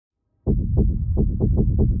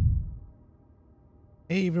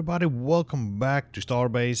Hey everybody, welcome back to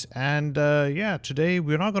Starbase, and yeah, today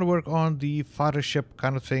we're not going to work on the fighter ship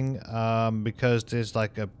kind of thing because there's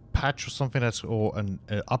like a patch or something or an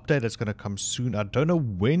update that's going to come soon. I don't know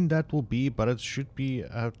when that will be, but it should be,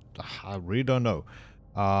 I really don't know.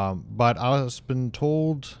 But I was been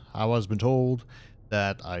told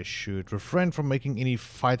that I should refrain from making any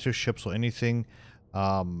fighter ships or anything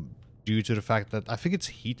due to the fact that I think it's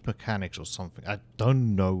heat mechanics or something. I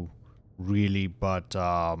don't know really, but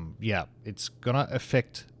yeah, it's gonna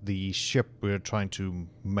affect the ship we're trying to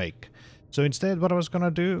make. So instead, what I was gonna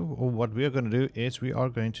do, or what we are gonna do, is we are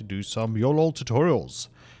going to do some YOLOL tutorials.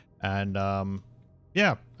 And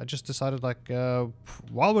yeah, I just decided, like,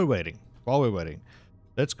 while we're waiting,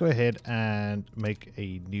 let's go ahead and make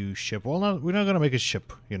a new ship. Well, no, we're not gonna make a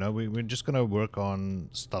ship, you know, we're just gonna work on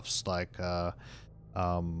stuffs like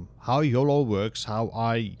how YOLOL works, how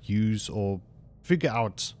I use or figure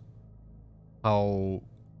out how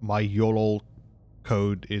my YOLOL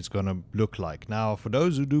code is gonna look like. Now, for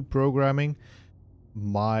those who do programming,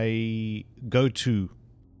 my go-to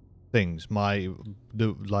things,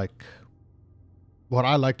 like what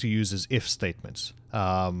I like to use is if statements.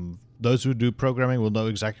 Those who do programming will know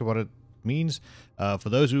exactly what it means. For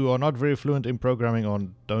those who are not very fluent in programming or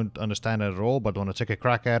don't understand it at all but want to take a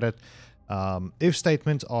crack at it, if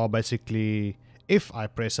statements are basically if I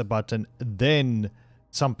press a button, then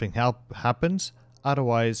something happens,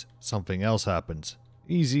 otherwise something else happens.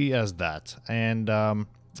 Easy as that. And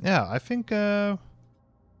yeah, I think I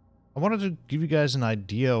wanted to give you guys an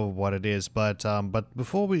idea of what it is, but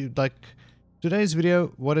before we, like, today's video,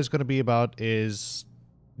 what it's going to be about is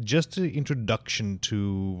just an introduction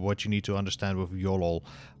to what you need to understand with YOLOL.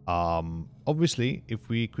 Obviously, if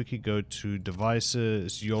we quickly go to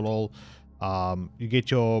devices, YOLOL, you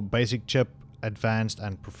get your basic chip, advanced,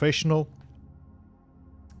 and professional.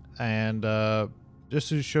 And just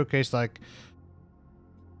to showcase, like,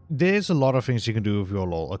 there's a lot of things you can do with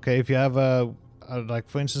YOLOL. Okay, if you have like,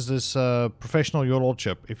 for instance, this professional YOLOL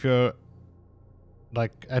chip, if you're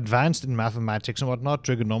like advanced in mathematics and whatnot,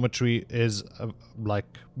 trigonometry is like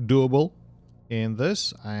doable in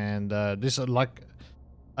this. And this like,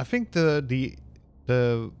 I think the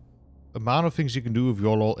amount of things you can do with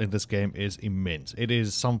YOLOL in this game is immense. It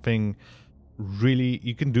is something really,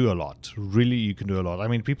 you can do a lot. Really, you can do a lot. I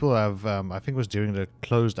mean, people have, I think it was during the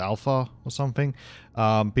closed alpha or something,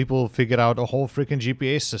 people figured out a whole freaking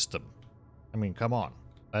GPS system. I mean, come on.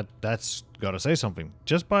 That's gotta say something.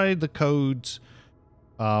 Just by the codes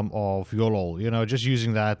of YOLOL, you know, just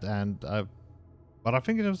using that. And but I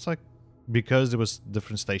think it was like, because there was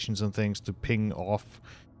different stations and things to ping off.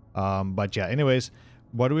 But yeah, anyways,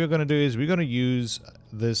 what we're gonna do is we're gonna use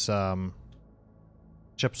this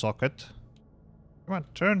chip socket. Come on,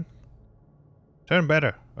 turn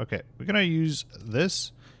better. Okay, we're gonna use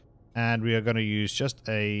this, and we are gonna use just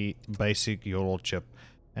a basic YOLOL chip.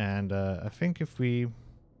 And I think if we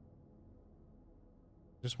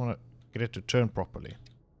just want to get it to turn properly,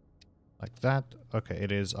 like that. Okay,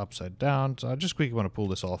 it is upside down, so I just quickly want to pull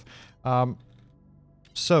this off.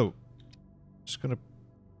 So just gonna,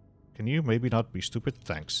 can you maybe not be stupid?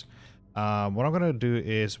 Thanks. What I'm gonna do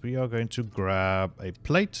is we are going to grab a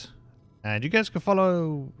plate. And you guys can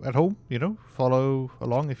follow at home, you know, follow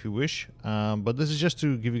along if you wish. But this is just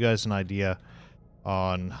to give you guys an idea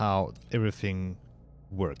on how everything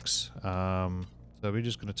works. So we're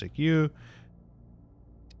just going to take you,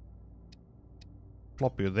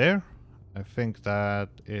 plop you there. I think that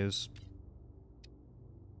is...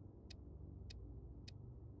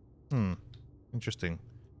 interesting.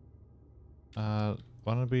 Why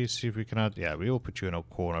don't we see if we can add... Yeah, we will put you in a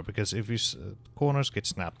corner, because if you... corners get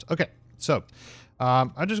snapped. Okay. So,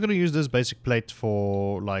 I'm just going to use this basic plate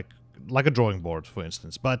for like a drawing board, for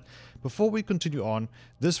instance. But before we continue on,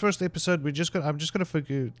 this first episode, I'm just going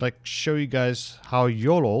to show you guys how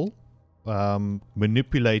YOLOL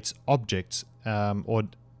manipulates objects, or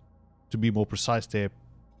to be more precise, their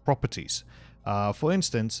properties. For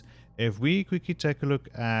instance, if we quickly take a look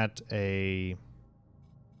at a...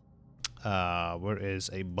 where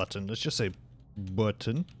is a button? Let's just say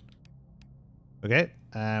button. Okay,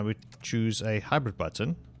 and we choose a hybrid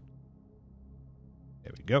button.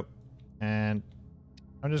 There we go. And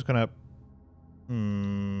I'm just gonna...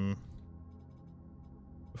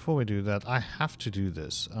 before we do that, I have to do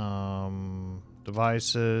this.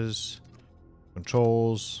 Devices,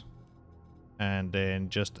 controls, and then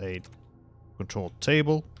just a control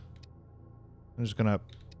table. I'm just gonna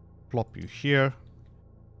plop you here.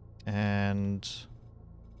 And...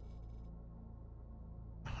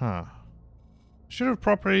 should have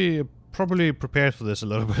probably prepared for this a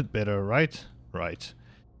little bit better, right? Right.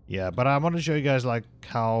 Yeah, but I want to show you guys like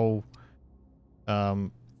how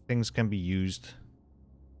things can be used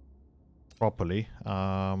properly.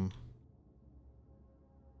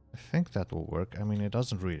 I think that will work. I mean, it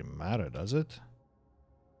doesn't really matter, does it?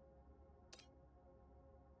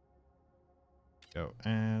 Go,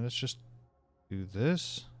 and let's just do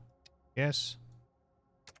this. Yes.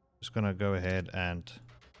 Just gonna go ahead and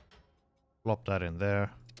plop that in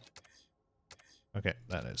there. Okay,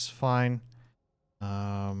 that is fine.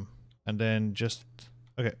 And then just...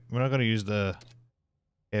 Okay, we're not gonna use the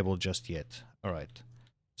cable just yet. Alright.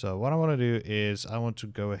 So what I want to do is I want to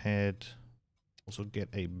go ahead... also get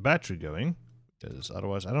a battery going, because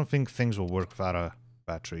otherwise I don't think things will work without a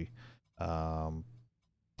battery.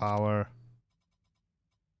 Power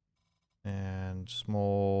and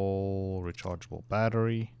small rechargeable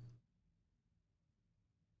battery.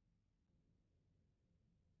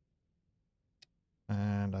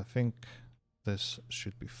 And I think this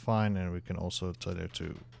should be fine, and we can also tell it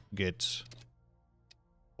to get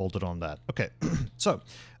bolted on that. Okay, so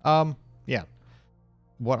yeah.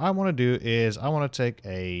 What I want to do is I want to take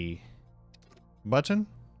a button,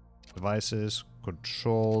 devices,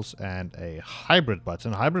 controls, and a hybrid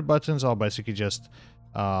button. Hybrid buttons are basically just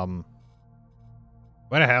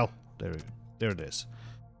where the hell? There it is.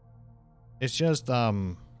 It's just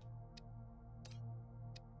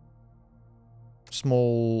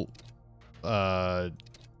small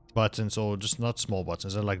buttons, or just not small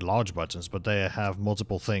buttons, they're like large buttons, but they have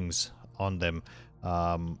multiple things on them.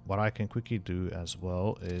 What I can quickly do as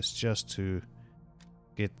well is just to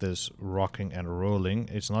get this rocking and rolling.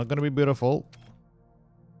 It's not going to be beautiful,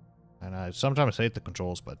 and I sometimes hate the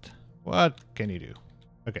controls, but what can you do?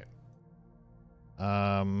 Okay.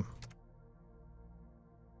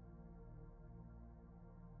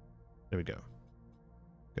 There we go.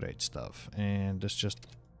 Great stuff. And let's just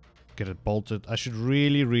get it bolted. I should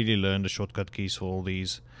really learn the shortcut keys for all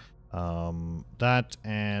these. That,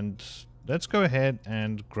 and let's go ahead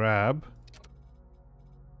and grab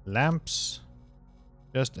lamps.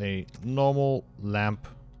 Just a normal lamp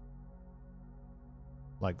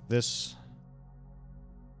like this.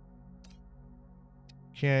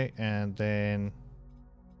 Okay, and then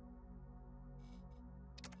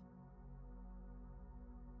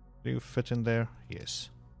do you fit in there? Yes.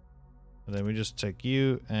 And then we just take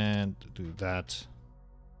you and do that.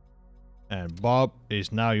 And Bob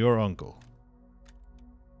is now your uncle.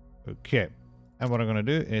 Okay. And what I'm going to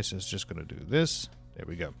do is just going to do this. There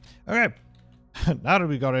we go. Okay. Now that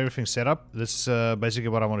we got everything set up, this is basically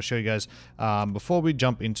what I want to show you guys. Before we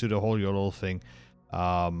jump into the whole YOLOL thing,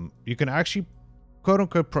 you can actually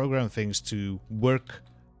quote-unquote program things to work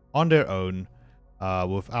on their own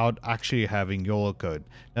without actually having YOLOL code.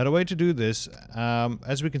 Now the way to do this,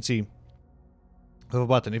 as we can see, with a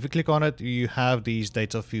button, if you click on it, you have these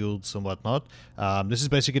data fields and whatnot. This is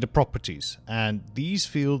basically the properties, and these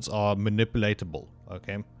fields are manipulatable.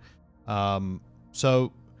 Okay,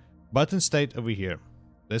 so button state over here,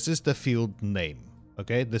 this is the field name.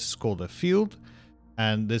 Okay, this is called a field,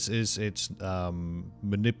 and this is its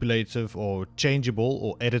manipulative or changeable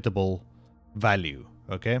or editable value.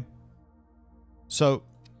 Okay, so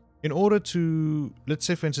in order to, let's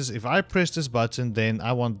say for instance, if I press this button, then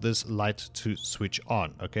I want this light to switch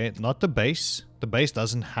on. Okay, not the base. The base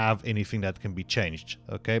doesn't have anything that can be changed.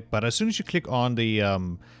 Okay, but as soon as you click on the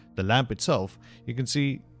lamp itself, you can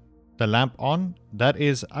see the lamp on. That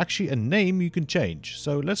is actually a name you can change.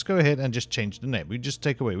 So let's go ahead and just change the name. We just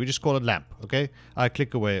take away. We just call it lamp. Okay, I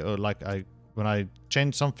click away, or like when I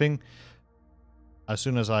change something, as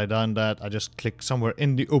soon as I done that, I just click somewhere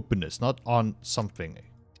in the openness, not on something.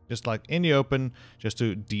 Just like in the open, just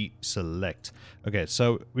to deselect. Okay,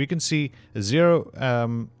 so we can see 0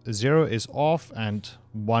 is off and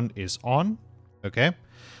 1 is on. Okay,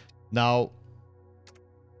 now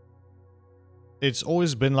it's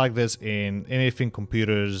always been like this in anything,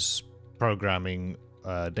 computers, programming,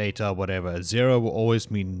 data, whatever. 0 will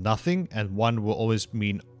always mean nothing, and 1 will always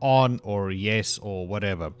mean on or yes or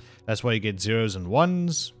whatever. That's why you get zeros and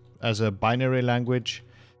ones as a binary language.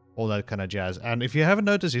 All that kind of jazz. And if you haven't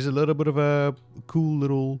noticed, here's a little bit of a cool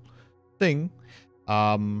little thing,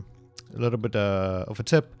 a little bit of a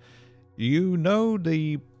tip. You know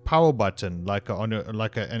the power button, like on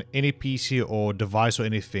any PC or device or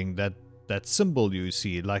anything, that symbol you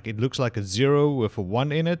see, like it looks like a 0 with a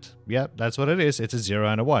 1 in it. Yeah, that's what it is. It's a 0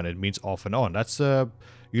 and a 1. It means off and on. That's the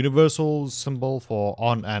universal symbol for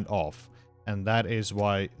on and off, and that is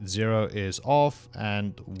why 0 is off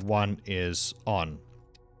and 1 is on.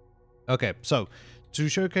 Okay, so to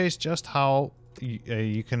showcase just how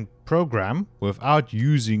you can program without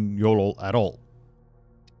using YOLOL at all.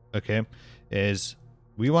 okay, is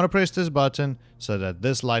we want to press this button so that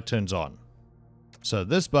this light turns on. So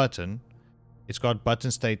this button, it's got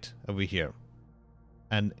button state over here,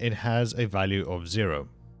 and it has a value of 0.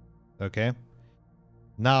 Okay.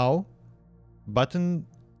 Now, button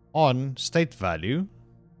on state value,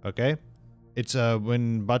 okay, it's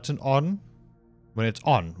when button on,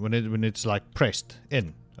 when it's like pressed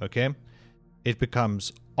in, okay, it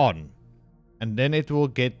becomes on, and then it will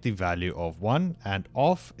get the value of 1, and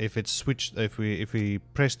off if it's switched. If we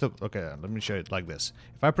press the, okay, let me show it like this.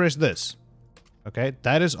 If I press this, okay,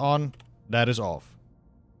 that is on, that is off.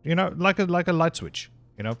 You know, like a light switch.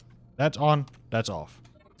 You know, that's on, that's off.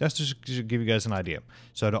 Just to give you guys an idea.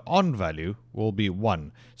 So the on value will be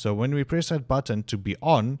 1. So when we press that button to be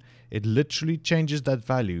on, it literally changes that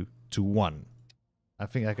value to 1. I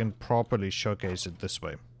think I can properly showcase it this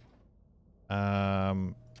way.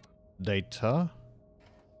 Data.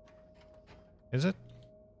 Is it?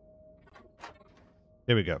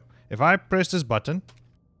 There we go. If I press this button,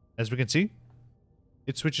 as we can see,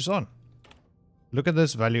 it switches on. Look at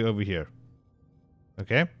this value over here.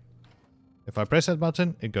 Okay? If I press that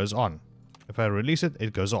button, it goes on. If I release it,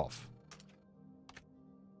 it goes off.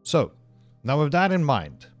 So, now with that in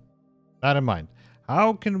mind,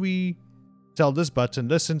 how can we tell this button,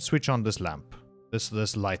 listen, switch on this lamp,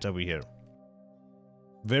 this light over here?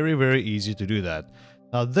 Very, very easy to do that.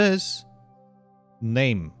 Now this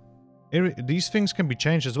name, these things can be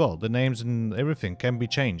changed as well. The names and everything can be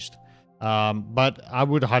changed. But I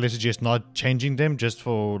would highly suggest not changing them, just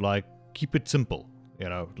for like, keep it simple. You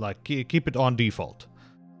know, like keep it on default.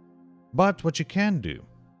 But what you can do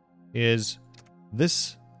is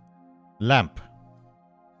this lamp,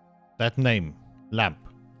 that name, lamp.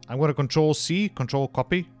 I'm going to control C, control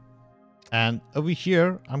copy. And over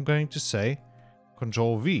here, I'm going to say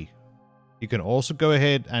control V. You can also go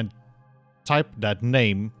ahead and type that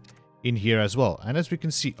name in here as well. And as we can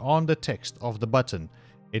see on the text of the button,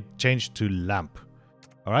 it changed to lamp.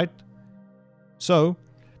 All right. So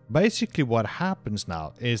basically what happens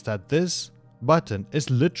now is that this button is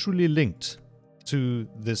literally linked to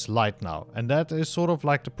this light now, and that is sort of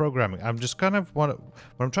like the programming. I'm just kind of what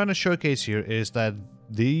I'm trying to showcase here is that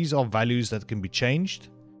these are values that can be changed.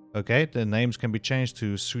 Okay, the names can be changed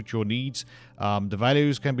to suit your needs. The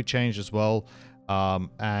values can be changed as well,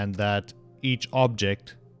 and that each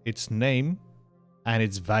object, its name and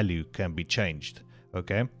its value can be changed.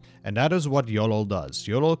 Okay, and that is what YOLOL does.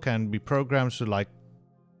 YOLOL can be programmed to like,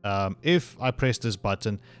 if I press this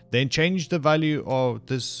button, then change the value of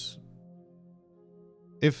this.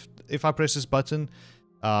 If I press this button,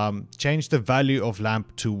 change the value of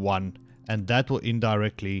lamp to 1, and that will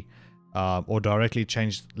indirectly or directly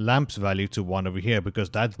change lamp's value to 1 over here, because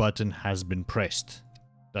that button has been pressed.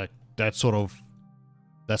 That's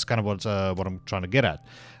kind of what I'm trying to get at.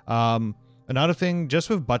 Another thing, just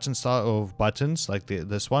with button style of buttons like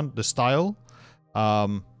this one, the style.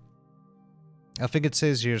 I think it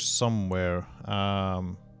says here somewhere.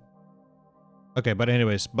 Okay, but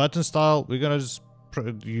anyways, button style, we're gonna just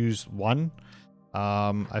use 1.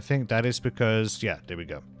 I think that is because, yeah, there we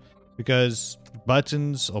go. Because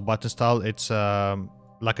buttons or button style, it's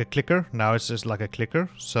like a clicker. Now it's just like a clicker.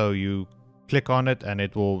 So you click on it and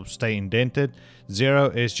it will stay indented. 0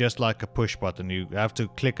 is just like a push button. You have to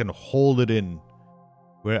click and hold it in.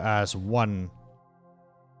 Whereas 1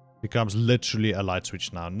 becomes literally a light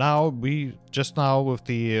switch now. Now, with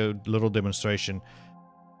the little demonstration,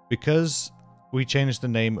 because we changed the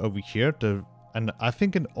name over here, and I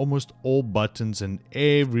think in almost all buttons and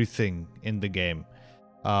everything in the game,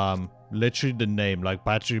 literally the name, like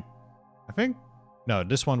battery, I think, no,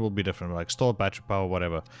 this one will be different, like stored battery power,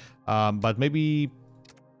 whatever. But maybe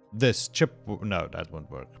this chip, no, that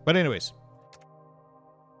won't work. But anyways,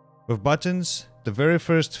 with buttons, the very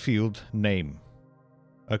first field, name.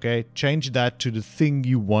 Okay, change that to the thing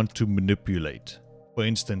you want to manipulate. For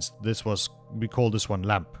instance, we call this one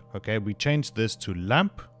lamp. Okay, we change this to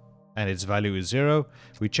lamp and its value is 0.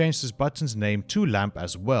 We change this button's name to lamp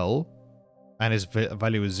as well, and its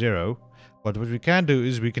value is 0. But what we can do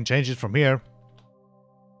is we can change it from here.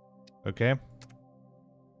 Okay.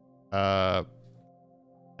 And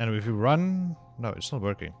if we run, no, it's not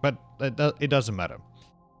working, but it doesn't matter.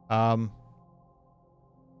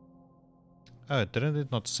 Oh, didn't it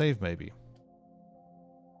not save maybe?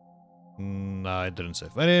 No, it didn't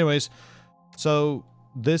save. But anyways, so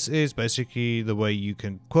this is basically the way you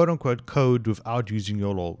can quote-unquote code without using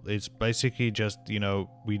YOLOL. It's basically just, you know,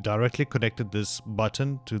 we directly connected this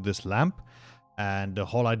button to this lamp, and the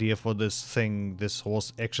whole idea for this thing, this whole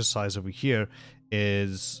exercise over here,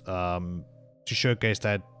 is to showcase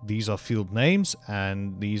that these are field names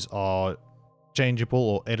and these are changeable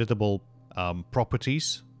or editable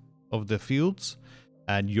properties of the fields,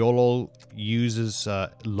 and YOLOL uses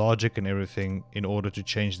logic and everything in order to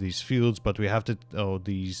change these fields, but we have to,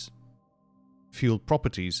 these field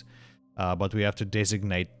properties, but we have to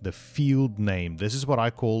designate the field name. This is what I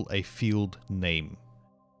call a field name.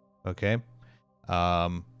 Okay.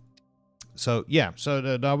 So yeah,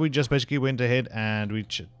 so now we just basically went ahead and we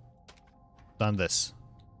done this.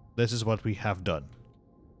 This is what we have done.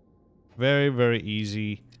 Very, very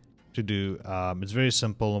easy to do. It's very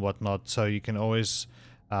simple and whatnot. So you can always,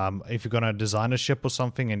 if you're gonna design a ship or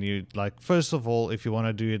something, and you like, first of all, if you want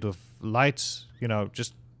to do it with lights, you know,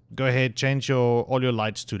 just go ahead, change all your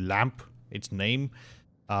lights to lamp, its name,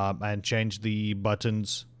 and change the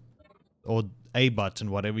buttons or a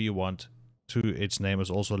button, whatever you want, to its name as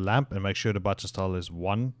also lamp, and make sure the button style is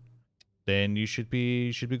 1. Then you should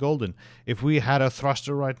be golden. If we had a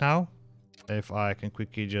thruster right now, if I can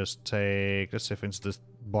quickly just take, let's say for instance, this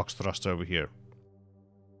box thruster over here.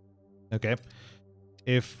 Okay.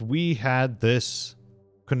 If we had this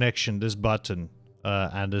connection, this button,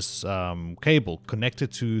 and this cable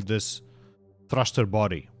connected to this thruster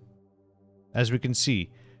body, as we can see,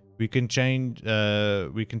 we can change,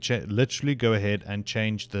 literally go ahead and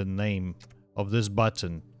change the name of this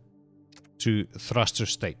button to thruster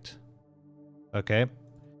state. Okay.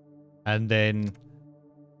 And then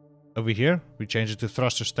over here, we change it to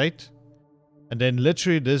thruster state. And then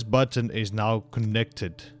literally this button is now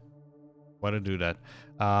connected. Why do I do that?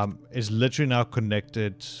 Is literally now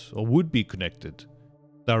connected, or would be connected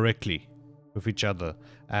directly with each other.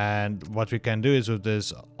 And what we can do is with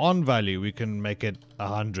this on value, we can make it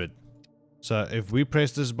 100. So if we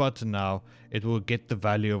press this button now, it will get the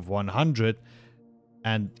value of 100.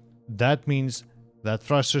 And that means that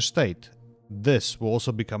thruster state, this will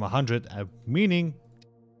also become 100, meaning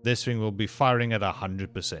this thing will be firing at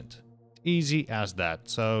 100%. Easy as that.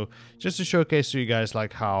 So just to showcase to you guys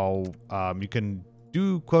like how you can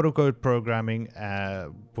do quote-unquote programming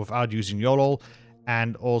without using YOLOL,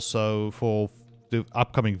 and also for the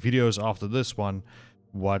upcoming videos after this one,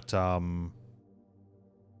 what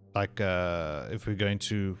if we're going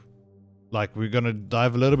to, like, we're gonna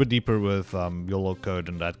dive a little bit deeper with YOLOL code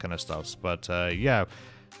and that kind of stuff. But yeah,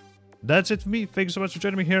 that's it for me. Thank you so much for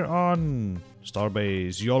joining me here on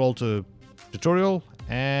Starbase YOLOL tutorial,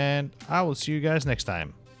 and I will see you guys next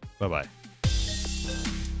time. Bye bye.